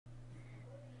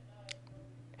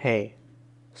Hey,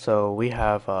 so we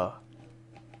have a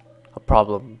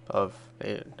problem of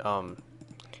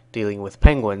dealing with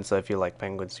penguins. So if you like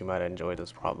penguins, you might enjoy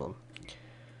this problem.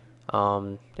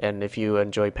 And if you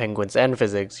enjoy penguins and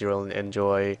physics, you'll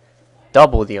enjoy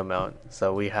double the amount.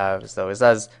 So it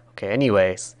says, okay,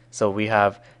 anyways, so we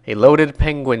have a loaded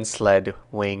penguin sled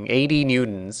weighing 80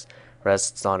 newtons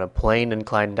rests on a plane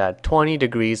inclined at 20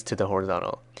 degrees to the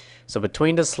horizontal. So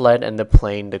between the sled and the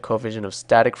plane, the coefficient of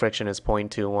static friction is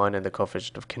 0.21 and the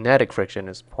coefficient of kinetic friction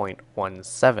is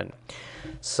 0.17.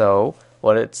 So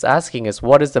what it's asking is,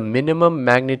 what is the minimum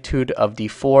magnitude of the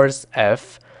force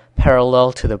F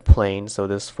parallel to the plane, so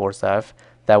this force F,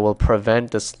 that will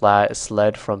prevent the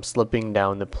sled from slipping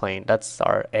down the plane? That's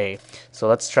our A. So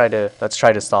let's try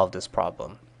to solve this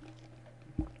problem.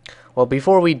 Well,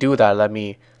 before we do that, let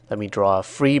me draw a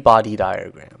free body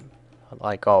diagram,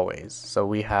 like always. So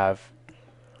we have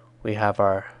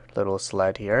our little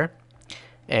sled here,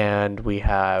 and we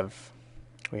have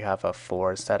a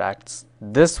force that acts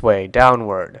this way,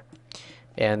 downward,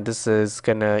 and this is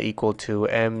gonna equal to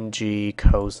mg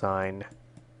cosine.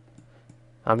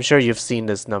 I'm sure you've seen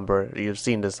this number, you've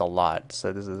seen this a lot.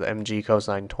 So this is mg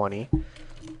cosine 20.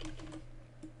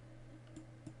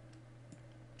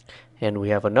 And we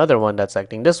have another one that's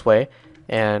acting this way,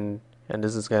 and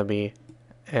this is gonna be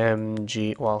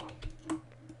mg, well,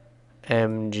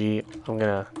 mg,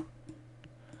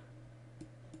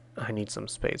 I need some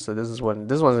space. So this one's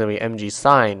gonna be mg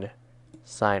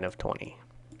sine of 20.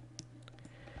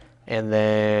 And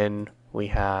then we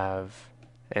have,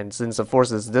 and since the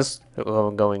force is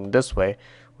going this way,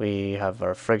 we have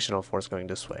our frictional force going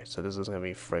this way. So this is gonna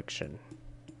be friction.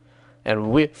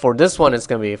 And for this one, it's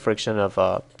gonna be friction of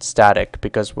static,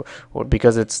 because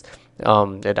it's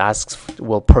it asks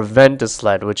will prevent the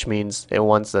sled, which means it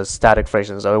wants the static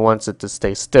friction, so it wants it to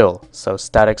stay still. So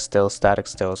static still, static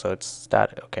still. So it's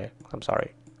static. Okay, I'm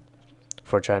sorry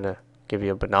for trying to give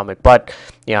you a mnemonic, but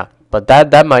yeah, but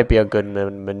that might be a good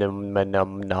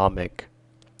mnemonic.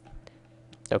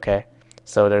 Okay,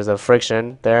 so there's a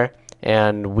friction there,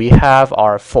 and we have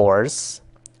our force,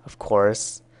 of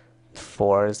course.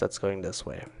 Force that's going this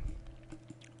way,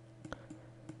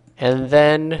 and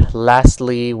then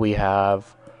lastly we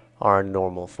have our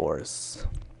normal force,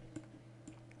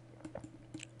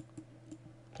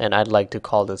 and I'd like to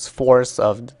call this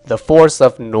the force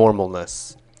of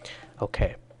normalness.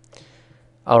 Okay,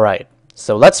 alright,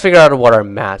 so let's figure out what our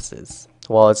mass is.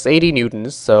 Well, it's 80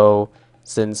 newtons, so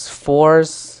since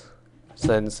force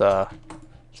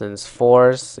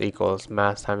equals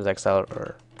mass times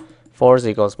acceleration, force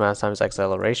equals mass times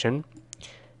acceleration,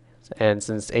 and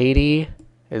since 80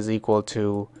 is equal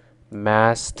to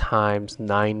mass times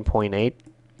 9.8,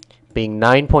 being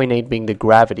 9.8 being the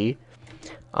gravity,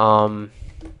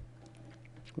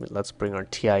 let's bring our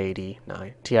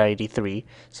TI-83,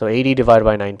 so 80 divided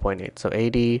by 9.8, so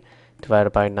 80 divided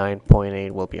by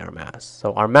 9.8 will be our mass.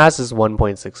 So our mass is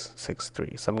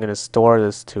 1.663, so I'm going to store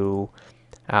this to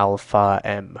alpha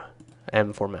m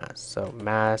for mass. So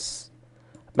mass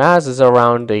is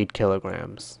around 8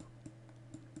 kilograms.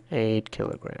 8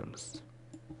 kilograms.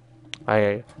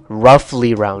 I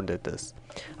roughly rounded this.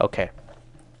 Okay.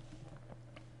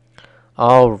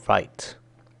 Alright.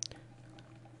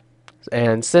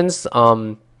 And since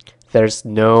there's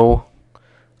no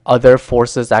other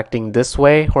forces acting this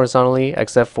way horizontally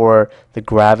except for the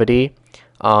gravity,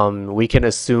 we can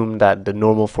assume that the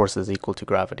normal force is equal to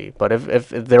gravity. But if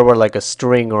there were like a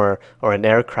string or an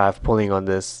aircraft pulling on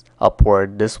this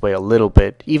upward this way a little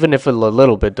bit, even if a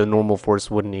little bit, the normal force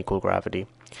wouldn't equal gravity.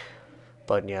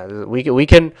 But yeah, we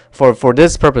can for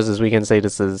this purposes we can say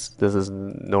this is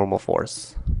normal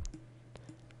force.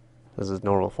 This is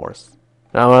normal force.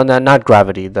 No, not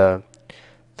gravity. The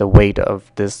weight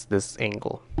of this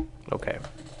angle. Okay.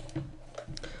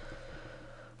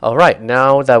 Alright,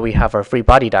 now that we have our free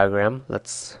body diagram,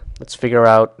 let's figure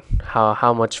out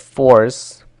how much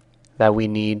force that we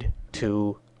need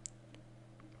to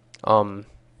well,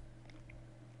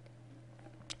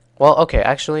 okay,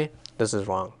 actually this is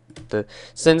wrong.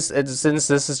 Since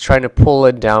this is trying to pull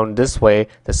it down this way,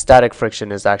 the static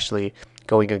friction is actually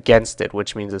going against it,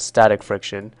 which means the static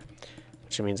friction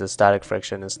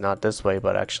is not this way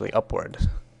but actually upward.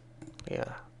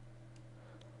 Yeah.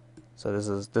 So this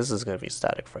is going to be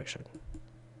static friction.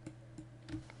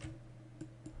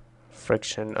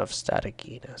 Friction of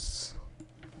static-iness.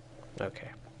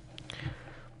 Okay.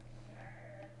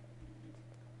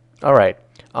 Alright.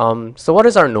 So what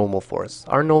is our normal force?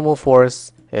 Our normal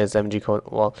force is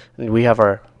well, we have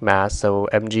our mass, so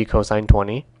mg cosine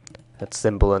 20. That's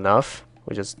simple enough.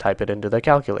 We just type it into the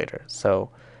calculator. So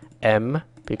m,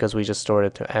 because we just stored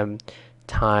it to m,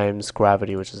 times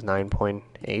gravity, which is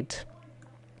 9.8,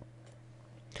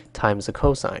 times the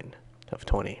cosine of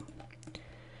 20.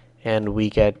 And we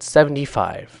get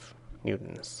 75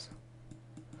 newtons.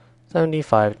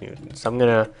 75 newtons. I'm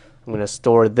gonna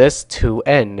store this to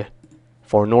N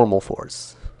for normal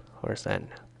force. Where's N?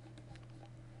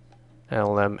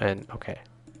 LMN. Okay.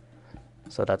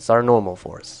 So that's our normal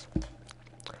force.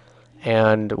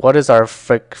 And what is our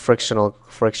frictional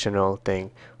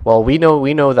thing? Well, we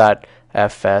know that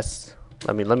Fs.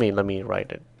 Let me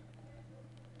write it.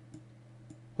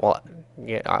 Well,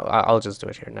 yeah, I'll just do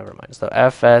it here. Never mind. So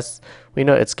Fs, we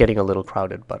know it's getting a little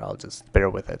crowded, but I'll just bear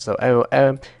with it. So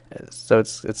so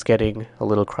it's getting a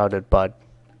little crowded, but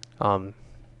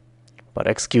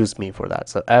excuse me for that.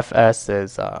 So Fs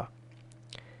is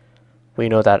we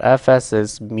know that Fs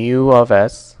is mu of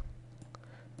s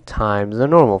times the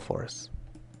normal force.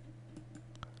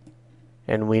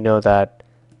 And we know that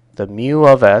the mu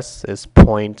of s is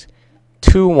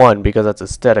 0.21 because that's a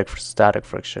static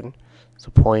friction. So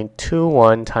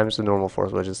 0.21 times the normal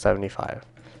force, which is 75.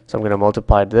 So I'm going to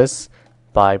multiply this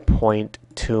by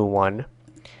 0.21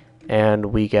 and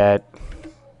we get,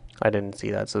 I didn't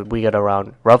see that, so we get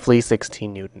around roughly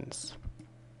 16 newtons.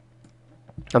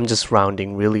 I'm just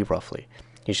rounding really roughly.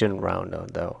 You shouldn't round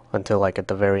though until like at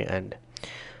the very end.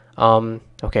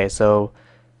 Okay, so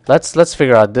let's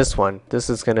figure out this one. This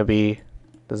is gonna be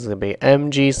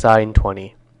mg sine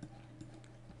 20.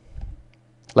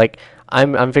 Like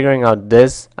I'm figuring out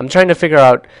this. I'm trying to figure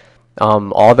out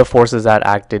all the forces that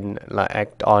act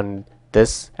on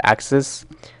this axis,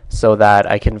 so that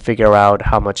I can figure out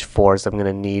how much force I'm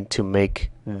gonna need to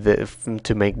make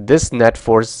this net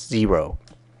force 0.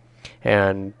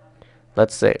 And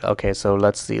let's say, okay, so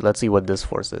let's see what this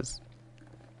force is.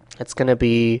 It's gonna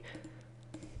be,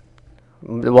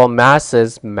 well, mass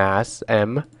is mass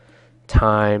m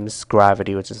times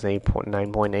gravity, which is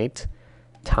 9.8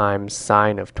 times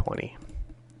sine of 20,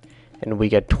 and we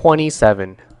get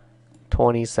 27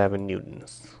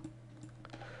 newtons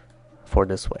for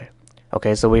this way.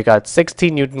 Okay, so we got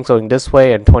 16 newtons going this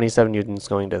way and 27 newtons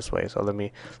going this way. So let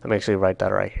me actually write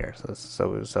that right here.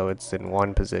 So it's in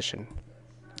one position.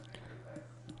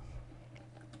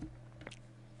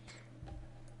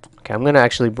 Okay, I'm gonna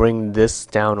actually bring this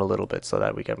down a little bit so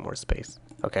that we get more space.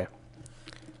 Okay,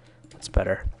 that's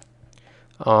better.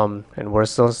 And we're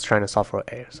still trying to solve for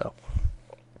A.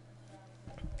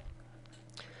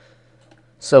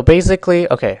 So basically,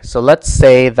 okay, so let's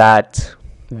say that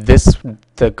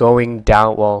the going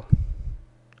down, well,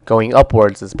 going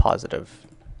upwards is positive.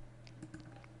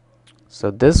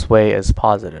 So this way is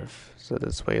positive. So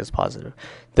this way is positive.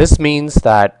 This means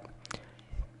that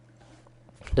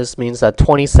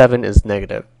 27 is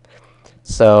negative.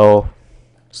 So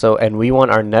and we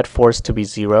want our net force to be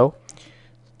 0.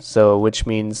 So which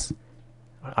means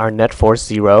our net force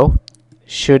 0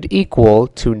 should equal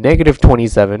to negative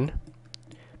 27,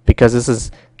 because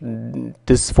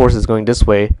this force is going this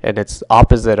way and it's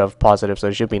opposite of positive, so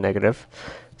it should be negative.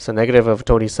 So negative of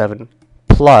 27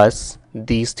 plus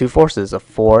these two forces, a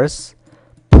force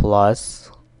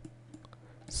plus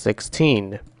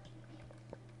 16.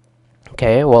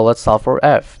 Okay, well, let's solve for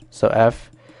F. So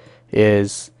F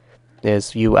is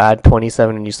you add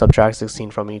 27 and you subtract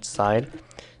 16 from each side.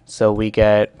 So we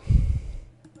get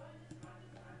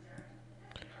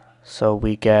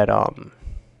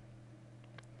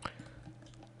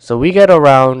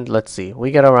around, let's see,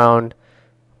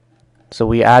 so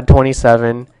we add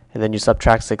 27 and then you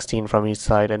subtract 16 from each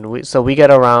side, and we get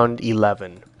around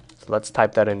 11. So let's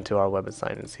type that into our web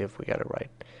assignment and see if we get it right.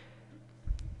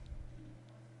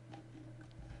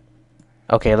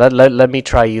 Okay, let me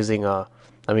try using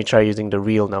the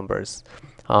real numbers,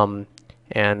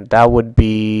 and that would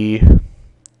be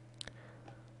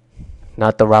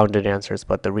not the rounded answers,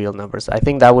 but the real numbers. I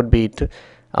think that would be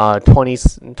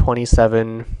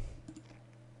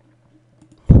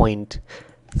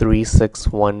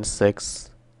 27.3616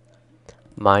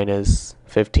 minus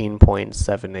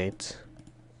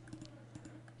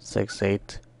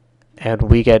 15.7868. And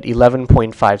we get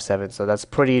 11.57, so that's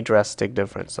pretty drastic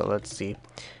difference. So let's see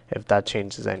if that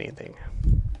changes anything.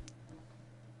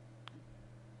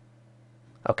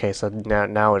 Okay, so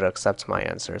now it accepts my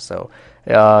answer. So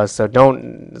I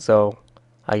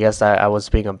guess I was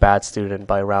being a bad student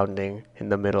by rounding in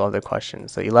the middle of the question.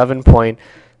 So roughly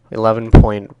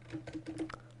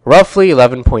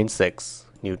 11.6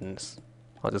 newtons.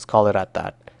 I'll just call it at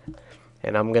that.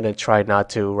 And I'm gonna try not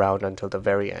to round until the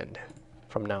very end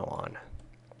from now on.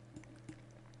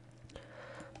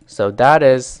 So that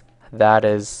is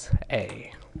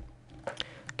A.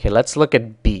 Okay, let's look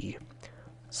at B.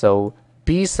 So B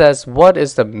B says, what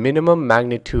is the minimum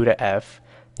magnitude of F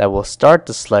that will start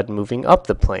the sled moving up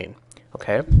the plane?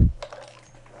 Okay.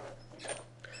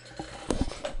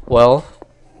 Well,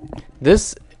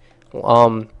 this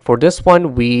for this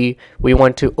one we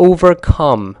want to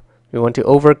overcome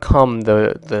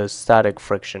the static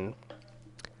friction.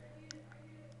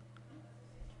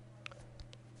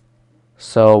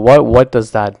 So what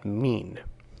does that mean?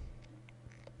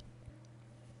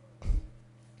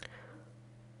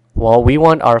 Well, we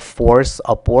want our force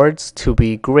upwards to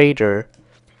be greater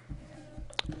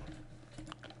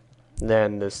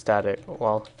than the static.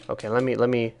 Well, okay, let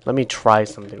me try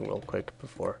something real quick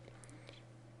before.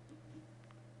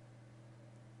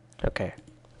 Okay.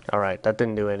 All right, that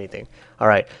didn't do anything. All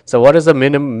right. So what is the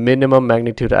minimum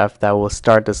magnitude F that will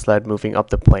start the sled moving up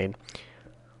the plane?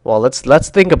 Well, let's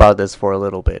think about this for a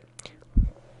little bit.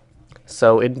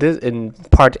 So in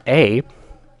part A,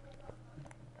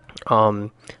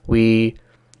 we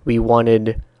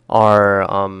wanted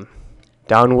our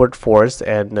downward force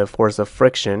and the force of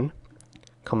friction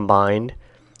combined,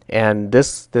 and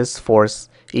this force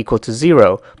equal to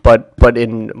 0. But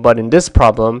in this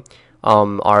problem,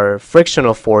 our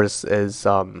frictional force is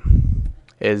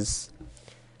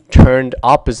turned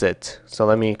opposite. So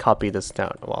let me copy this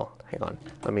down. Well, hang on.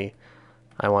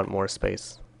 I want more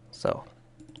space. So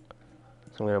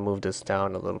I'm going to move this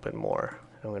down a little bit more.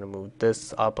 I'm going to move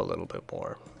this up a little bit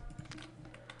more.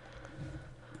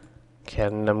 Okay,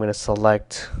 and I'm going to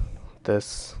select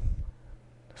this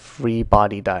free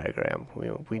body diagram.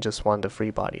 We just want the free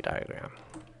body diagram.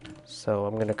 So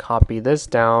I'm going to copy this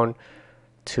down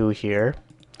to here.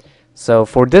 So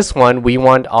for this one, we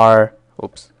want our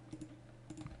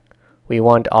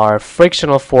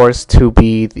frictional force to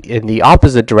be in the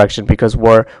opposite direction because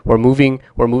we're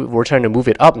trying to move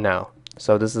it up now.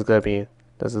 So this is gonna be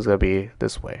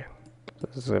this way.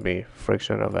 This is gonna be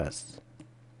friction of S.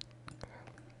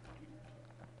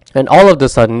 And all of a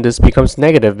sudden this becomes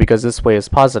negative because this way is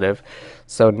positive.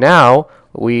 So now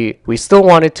we still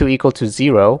want it to equal to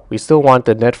 0. We still want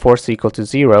the net force to equal to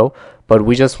 0, but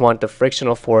we just want the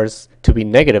frictional force to be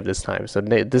negative this time. So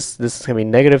this is going to be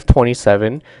negative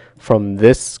 27 from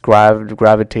this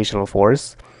gravitational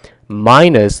force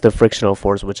minus the frictional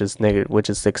force, which is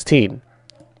 16.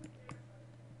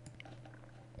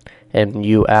 And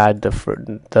you add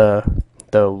the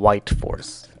white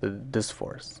force, this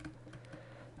force.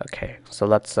 Okay, so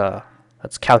let's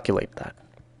calculate that.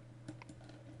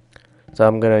 So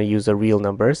I'm gonna use the real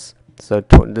numbers. So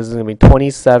this is gonna be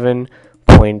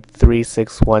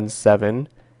 27.3617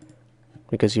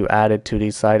 because you added to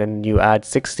the side and you add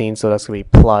 16, so that's gonna be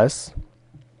plus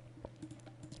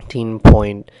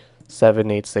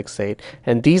 18.7868.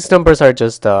 And these numbers are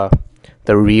just the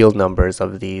real numbers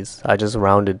of these. I just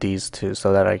rounded these two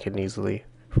so that I can easily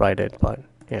write it. But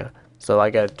yeah, so I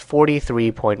get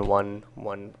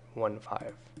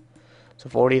 43.115. So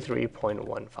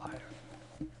 43.15.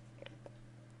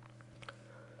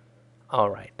 All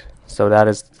right. So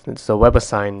Web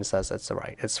Assign says it's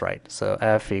right. So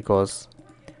F equals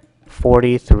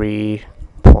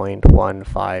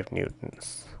 43.15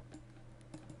 newtons.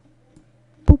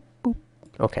 Boop, boop.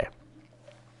 Okay.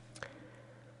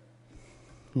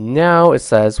 Now it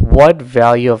says what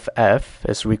value of F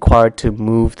is required to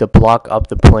move the block up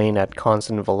the plane at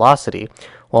constant velocity.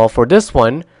 Well, for this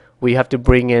one, we have to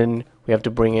bring in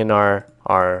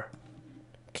our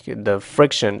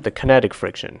the kinetic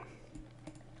friction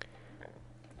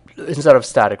instead of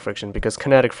static friction, because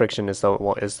kinetic friction is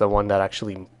the one that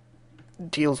actually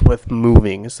deals with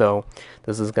moving. So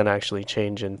this is going to actually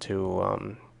change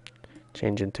into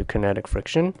kinetic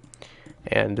friction,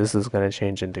 and this is going to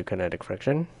change into kinetic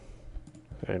friction.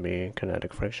 Going to be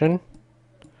kinetic friction,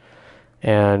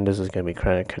 and this is going to be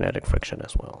kinetic friction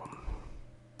as well.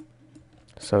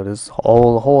 So this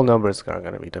whole numbers are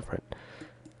going to be different.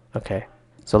 Okay,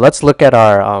 so let's look at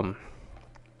our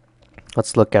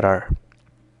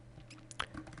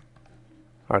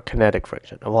kinetic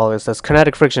friction. Well, it says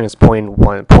kinetic friction is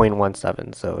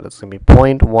 0.17, so that's going to be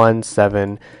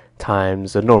 0.17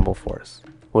 times the normal force,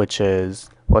 which is,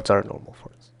 what's our normal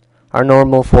force? Our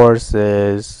normal force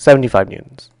is 75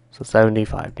 newtons. So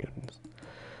 75 newtons.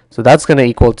 So that's going to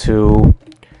equal to,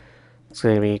 it's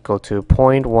going to be equal to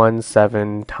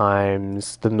 0.17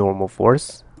 times the normal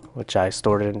force, which I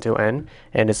stored it into N,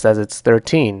 and it says it's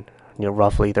 13,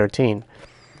 roughly 13.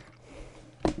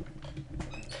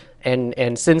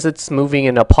 And since it's moving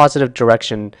in a positive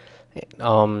direction,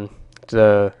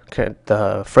 the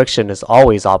friction is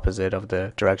always opposite of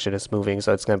the direction it's moving,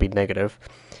 so it's going to be negative.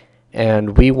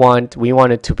 And we want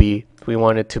it to be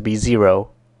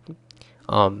 0.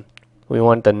 We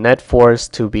want the net force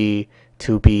to be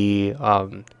to be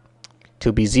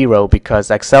 0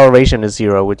 because acceleration is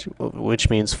 0, which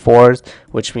means force,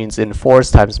 which means in force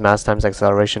times mass times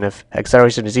acceleration. If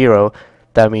acceleration is 0,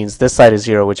 that means this side is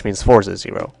 0, which means force is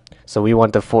 0. So we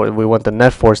want the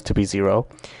net force to be 0.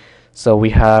 So we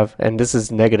have, and this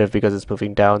is negative because it's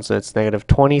moving down, so it's negative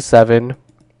 27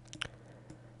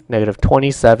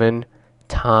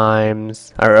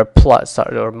 times, or plus,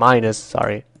 or minus,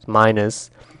 sorry, minus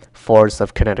force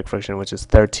of kinetic friction, which is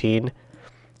 13,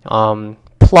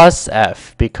 plus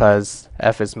F, because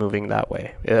F is moving that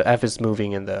way. F is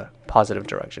moving in the positive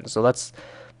direction. So let's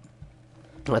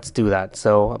do that.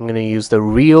 So I'm going to use the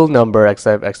real number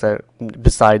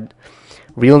beside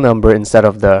real number instead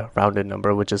of the rounded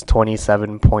number, which is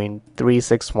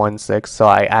 27.3616. So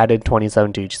I added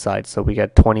 27 to each side, so we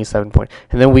get 27 point,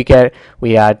 and then we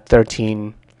add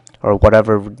 13 or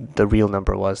whatever the real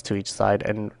number was to each side,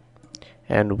 and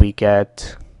we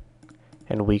get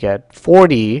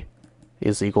 40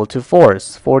 is equal to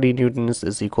force. 40 newtons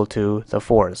is equal to the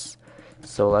force.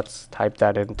 So let's type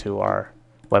that into our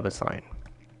WebAssign.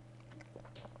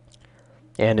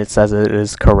 And it says it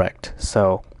is correct.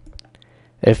 So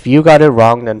if you got it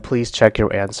wrong, then please check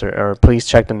your answer, or please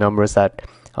check the numbers that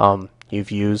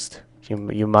you've used.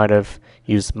 You might have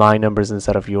used my numbers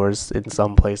instead of yours in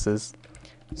some places.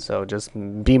 So just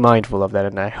be mindful of that,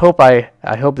 and I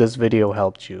hope this video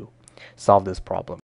helped you solve this problem.